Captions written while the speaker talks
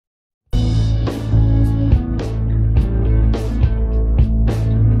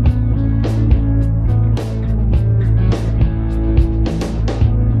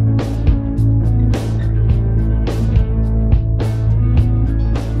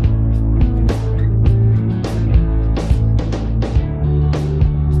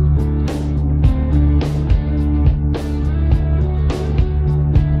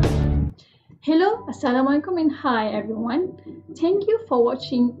Hi everyone, thank you for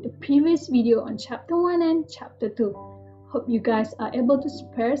watching the previous video on chapter 1 and chapter 2. Hope you guys are able to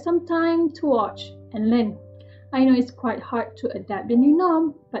spare some time to watch and learn. I know it's quite hard to adapt the new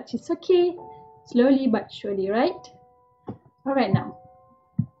norm, but it's okay, slowly but surely, right? Alright now,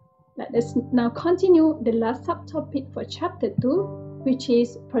 let us now continue the last subtopic for chapter 2, which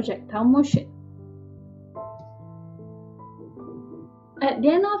is projectile motion. At the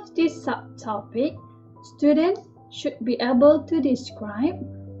end of this subtopic, students should be able to describe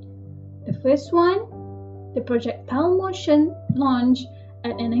the first one, the projectile motion launched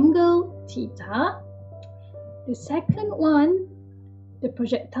at an angle theta. The second one, the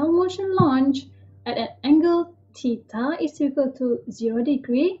projectile motion launched at an angle theta is equal to 0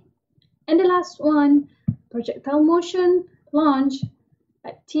 degree. And the last one, projectile motion launched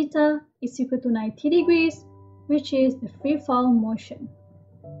at theta is equal to 90 degrees, which is the free fall motion.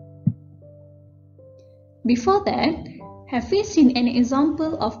 Before that, have we seen any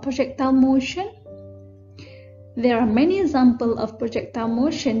example of projectile motion? There are many examples of projectile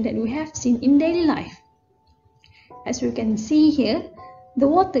motion that we have seen in daily life. As we can see here, the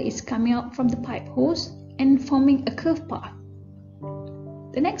water is coming out from the pipe hose and forming a curved path.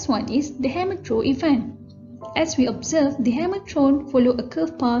 The next one is the hammer throw event. As we observe, the hammer thrown follow a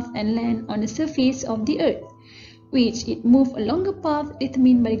curved path and land on the surface of the earth, which it moves a longer path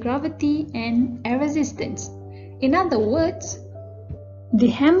determined by gravity and air resistance. In other words, the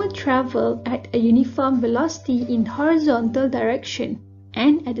hammer travels at a uniform velocity in horizontal direction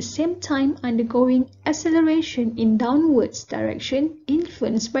and at the same time undergoing acceleration in downwards direction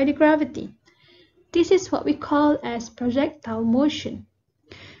influenced by the gravity. This is what we call as projectile motion.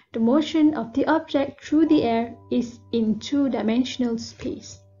 The motion of the object through the air is in two-dimensional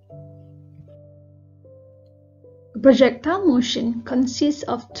space. Projectile motion consists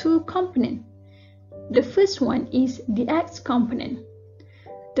of two components. The first one is the x component.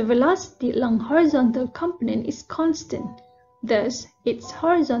 The velocity along horizontal component is constant. Thus, its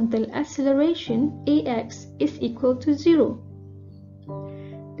horizontal acceleration ax is equal to 0.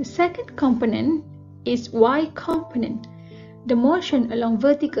 The second component is y component. The motion along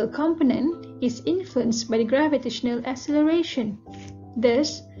vertical component is influenced by the gravitational acceleration.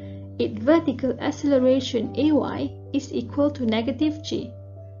 Thus, its vertical acceleration ay is equal to -g.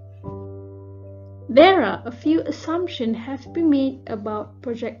 There are a few assumptions have been made about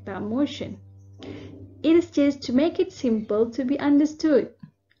projectile motion. It is just to make it simple to be understood.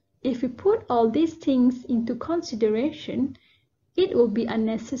 If we put all these things into consideration, it will be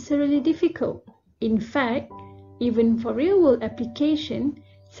unnecessarily difficult. In fact, even for real-world application,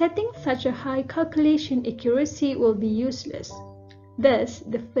 setting such a high calculation accuracy will be useless. Thus,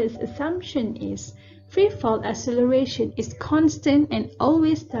 the first assumption is free fall acceleration is constant and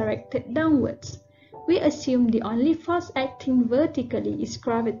always directed downwards. We assume the only force acting vertically is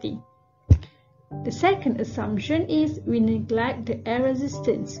gravity. The second assumption is we neglect the air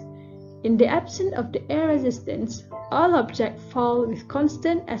resistance. In the absence of the air resistance, all objects fall with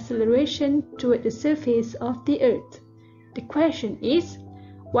constant acceleration toward the surface of the Earth. The question is,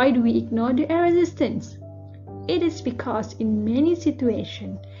 why do we ignore the air resistance? It is because in many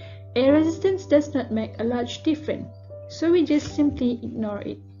situations, air resistance does not make a large difference, so we just simply ignore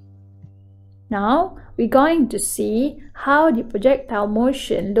it. Now, we're going to see how the projectile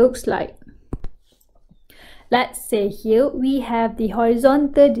motion looks like. Let's say here we have the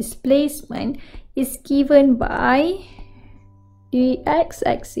horizontal displacement is given by the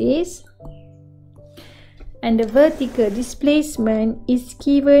x-axis and the vertical displacement is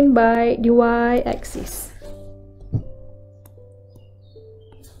given by the y-axis.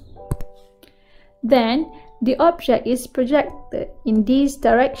 Then, the object is projected in this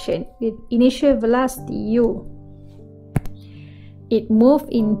direction with initial velocity u. It moves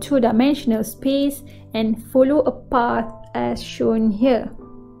in two-dimensional space and follow a path as shown here.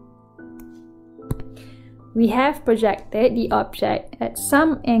 We have projected the object at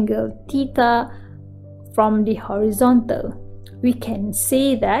some angle theta from the horizontal. We can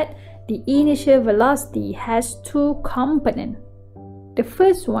say that the initial velocity has two components. The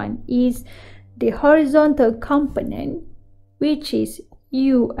first one is the horizontal component, which is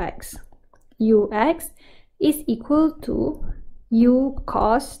ux. Ux is equal to u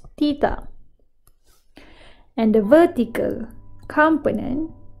cos theta. And the vertical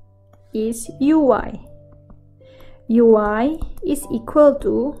component is uy. Uy is equal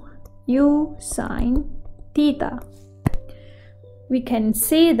to u sin theta. We can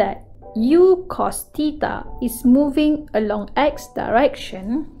say that u cos theta is moving along x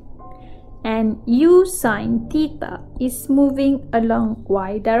direction and u sin theta is moving along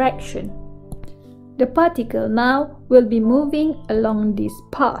y direction. The particle now will be moving along this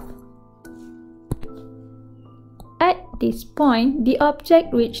path. At this point, the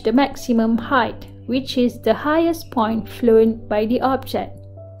object reached the maximum height, which is the highest point flown by the object,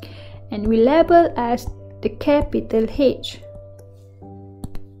 and we label as the capital H.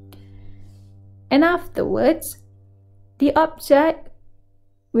 And afterwards, the object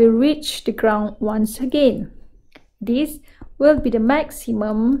will reach the ground once again. This will be the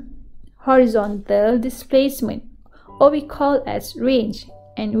maximum horizontal displacement, or we call as range,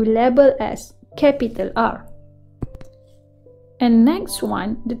 and we label as capital R. And next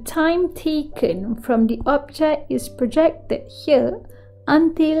one, the time taken from the object is projected here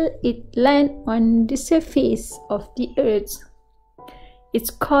until it lands on the surface of the Earth.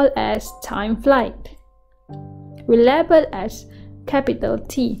 It's called as time flight. We label as capital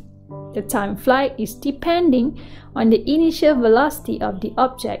T. The time flight is depending on the initial velocity of the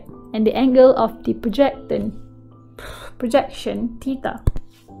object and the angle of the projection theta.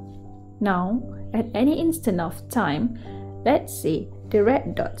 Now, at any instant of time, let's say the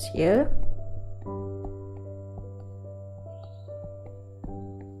red dots here,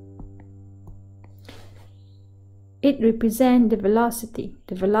 it represents the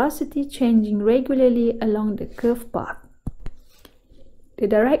velocity changing regularly along the curved path. The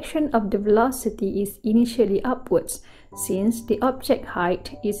direction of the velocity is initially upwards since the object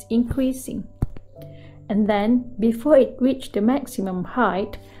height is increasing. And then, before it reaches the maximum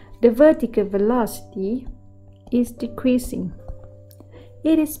height, the vertical velocity is decreasing.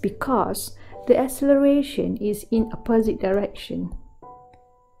 It is because the acceleration is in opposite direction.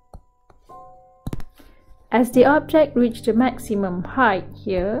 As the object reaches the maximum height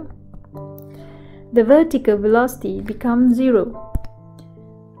here, the vertical velocity becomes 0.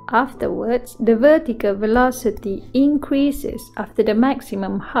 Afterwards, the vertical velocity increases after the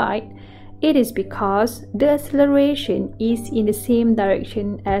maximum height. It is because the acceleration is in the same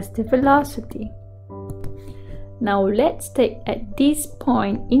direction as the velocity. Now let's take at this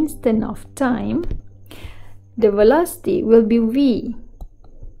point instant of time, the velocity will be v,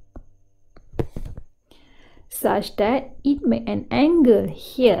 such that it makes an angle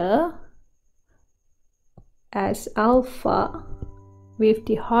here as alpha with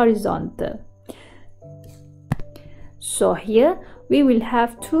the horizontal. So here we will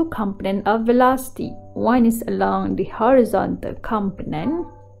have two components of velocity. One is along the horizontal component,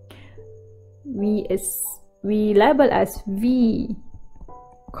 we label as v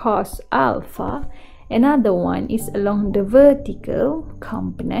cos alpha. Another one is along the vertical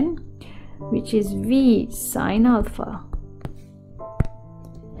component, which is v sin alpha.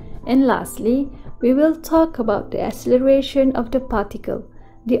 And lastly, we will talk about the acceleration of the particle.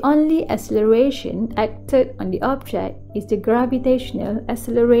 The only acceleration acted on the object is the gravitational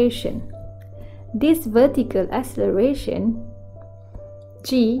acceleration. This vertical acceleration,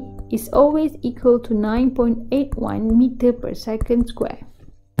 g, is always equal to 9.81 meter per second square.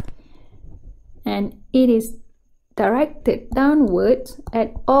 And it is directed downwards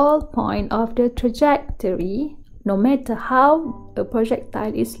at all points of the trajectory, no matter how a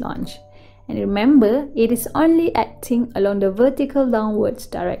projectile is launched. And remember, it is only acting along the vertical downwards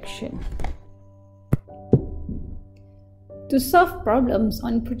direction. To solve problems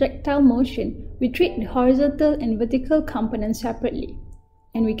on projectile motion, we treat the horizontal and vertical components separately,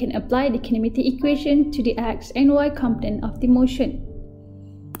 and we can apply the kinematic equation to the x and y component of the motion.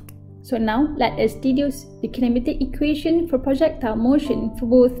 So now, let us deduce the kinematic equation for projectile motion for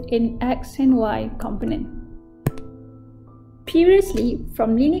both an x and y component. Previously,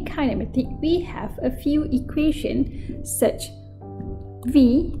 from linear kinematic, we have a few equations such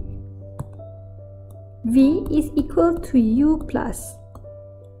v is equal to u plus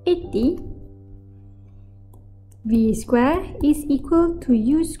at, v square is equal to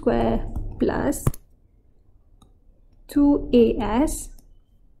u square plus 2as,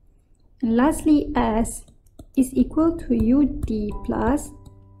 and lastly s is equal to ud plus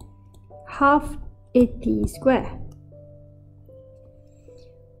half at square.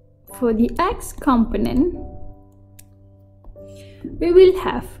 For the x component, we will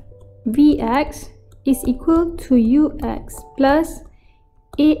have vx is equal to ux plus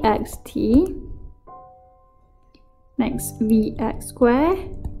axt. Next, vx square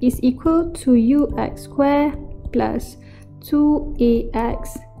is equal to ux square plus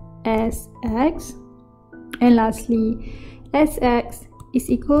 2ax sx. And lastly, sx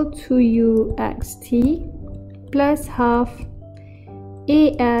is equal to uxt plus half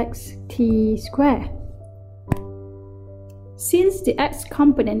axt square. Since the x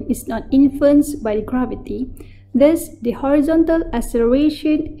component is not influenced by the gravity, Thus, the horizontal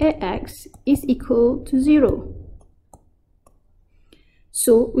acceleration ax is equal to 0.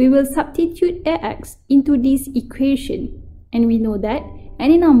 So, we will substitute ax into this equation, and we know that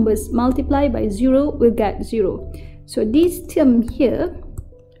any numbers multiplied by 0 will get 0. So, this term here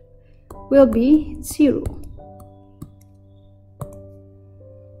will be 0.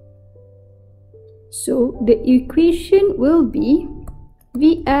 So, the equation will be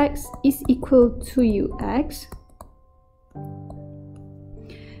Vx is equal to ux.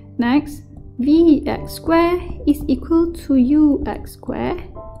 Next, Vx square is equal to ux square.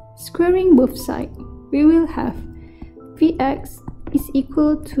 Squaring both sides, we will have Vx is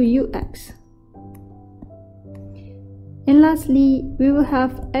equal to ux. And lastly, we will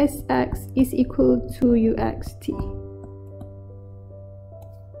have Sx is equal to uxt.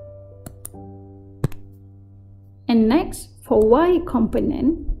 And next, for y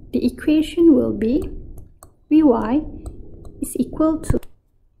component, the equation will be Vy is equal to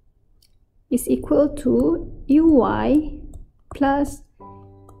uy plus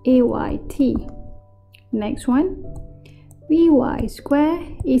ayt. Next one, Vy square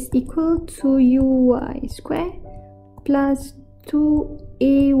is equal to uy square plus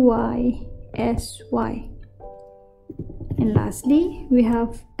 2ay sy. And lastly, we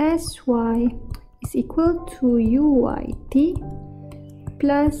have sy is equal to uyt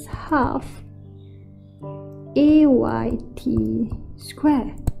plus half ayt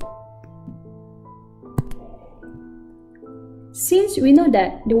square. Since we know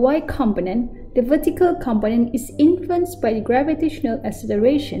that the y component, the vertical component, is influenced by the gravitational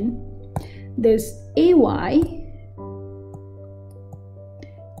acceleration, thus ay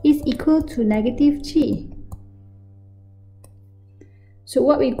is equal to negative g. So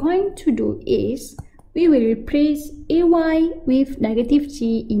what we're going to do is, we will replace ay with negative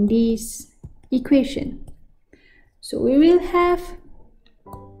g in this equation. So we will have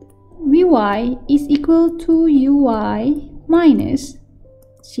Vy is equal to uy minus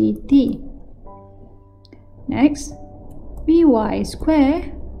gt. Next, Vy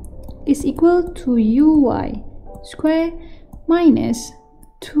square is equal to uy square minus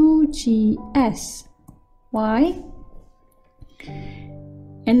 2gs y.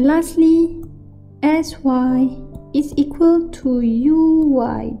 And lastly, sy is equal to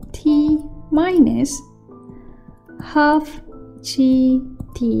uyt minus half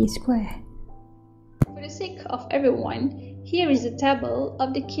gt square. For the sake of everyone, here is a table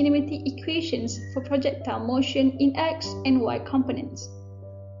of the kinematic equations for projectile motion in x and y components.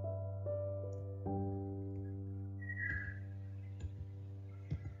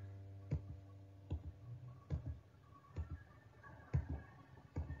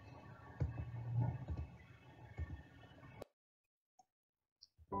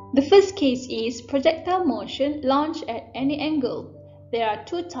 The first case is projectile motion launched at any angle. There are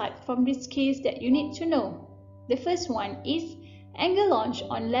two types from this case that you need to know. The first one is angle launch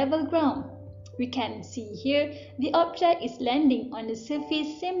on level ground. We can see here the object is landing on the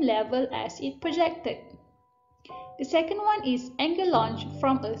surface same level as it projected. The second one is angle launch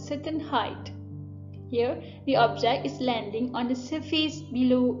from a certain height. Here, the object is landing on the surface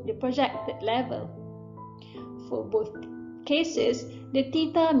below the projected level. For both cases, the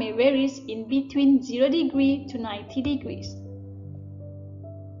theta may vary in between 0 degree to 90 degrees.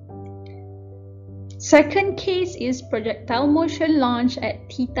 Second case is projectile motion launched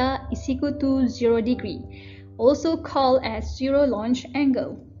at theta is equal to 0 degree, also called as zero launch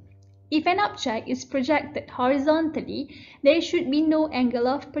angle. If an object is projected horizontally, there should be no angle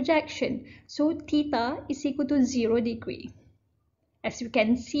of projection, so theta is equal to 0 degree. As you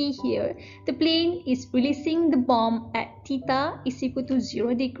can see here, the plane is releasing the bomb at theta is equal to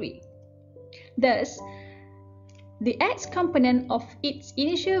 0 degree. Thus, the x component of its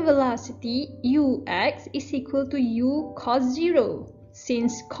initial velocity ux is equal to u cos 0.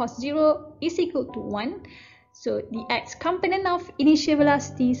 Since cos 0 is equal to 1, so the x component of initial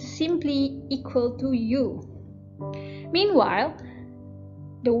velocity is simply equal to u. Meanwhile,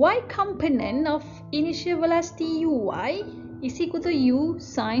 the y component of initial velocity uy is equal to u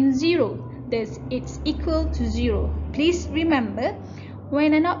sine 0, thus it's equal to 0. Please remember,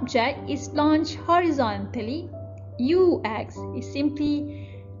 when an object is launched horizontally, ux is simply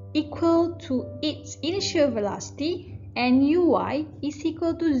equal to its initial velocity and uy is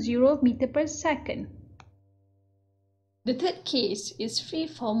equal to 0 meter per second. The third case is free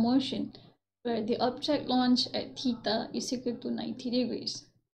fall motion, where the object launched at theta is equal to 90 degrees.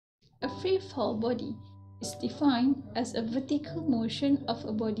 A free fall body is defined as a vertical motion of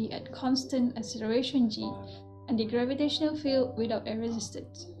a body at constant acceleration g and the gravitational field without a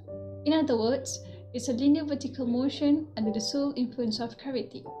resistance. In other words, is a linear vertical motion under the sole influence of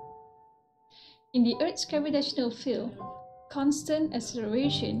gravity. In the Earth's gravitational field, constant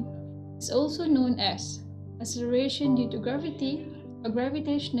acceleration is also known as acceleration due to gravity or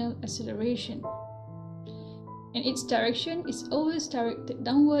gravitational acceleration, and its direction is always directed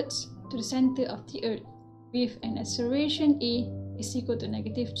downwards to the center of the Earth with an acceleration A is equal to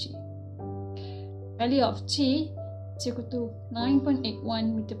negative g. Value of g is equal to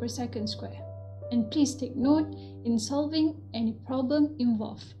 9.81 meter per second square. And please take note, in solving any problem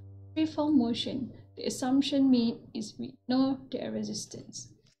involve freefall motion, the assumption made is we ignore the air resistance.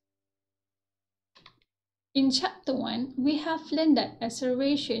 In chapter 1, we have learned that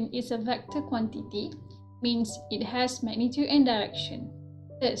acceleration is a vector quantity, means it has magnitude and direction.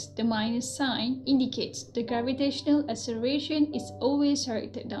 Thus, the minus sign indicates the gravitational acceleration is always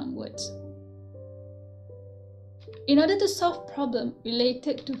directed downwards. In order to solve problem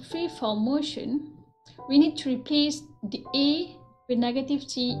related to free fall motion, we need to replace the A with negative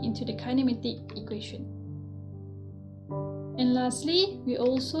g into the kinematic equation. And lastly, we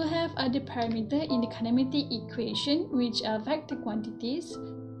also have other parameters in the kinematic equation which are vector quantities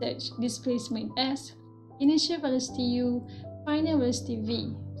such displacement s, initial velocity u, final velocity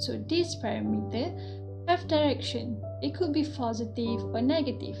v. So these parameters have direction. They could be positive or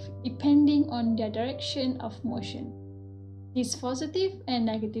negative depending on their direction of motion. This positive and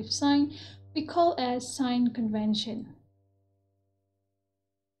negative sign we call as sign convention.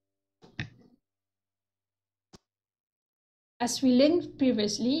 As we learned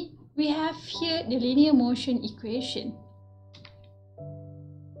previously, we have here the linear motion equation.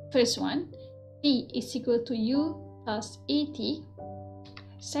 First one, v is equal to u plus at.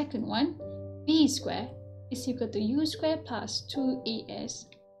 Second one, v square is equal to u square plus 2as.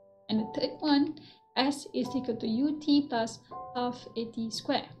 And the third one, s is equal to ut plus half at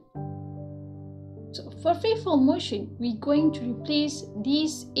square. So for free fall motion, we're going to replace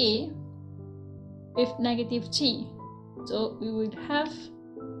this a with negative g. So we would have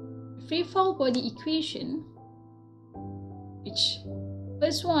free fall body equation, which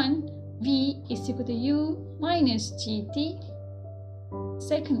first one, v is equal to u minus gt.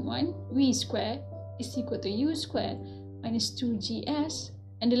 Second one, v square is equal to u square minus 2gs.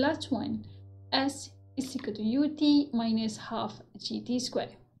 And the last one, s is equal to ut minus half gt square.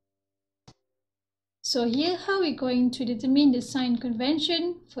 So here how we're going to determine the sign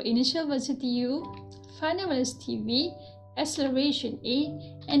convention for initial velocity u, final velocity v, acceleration a,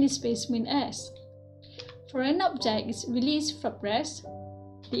 and displacement s. For an object is released from rest,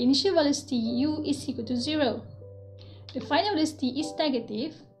 the initial velocity u is equal to 0. The final velocity is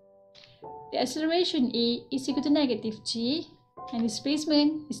negative. The acceleration a is equal to negative g, and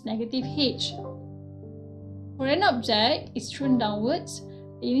displacement is negative h. For an object is thrown downwards,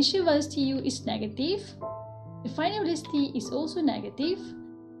 the initial velocity u is negative. The final velocity is also negative.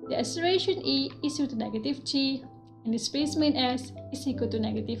 The acceleration a is equal to negative g, and displacement s is equal to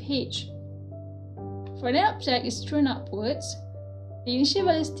negative h. For an object is thrown upwards, the initial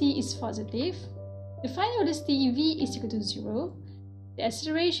velocity is positive. The final velocity v is equal to 0. The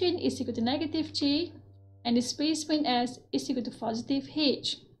acceleration is equal to negative g, and displacement s is equal to positive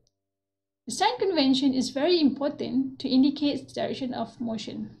h. The sign convention is very important to indicate the direction of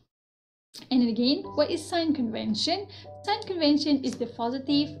motion. And again, what is sign convention? Sign convention is the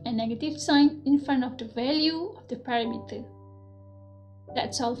positive and negative sign in front of the value of the parameter.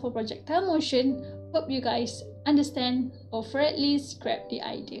 That's all for projectile motion. Hope you guys understand or for at least grab the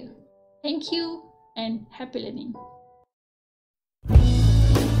idea. Thank you and happy learning.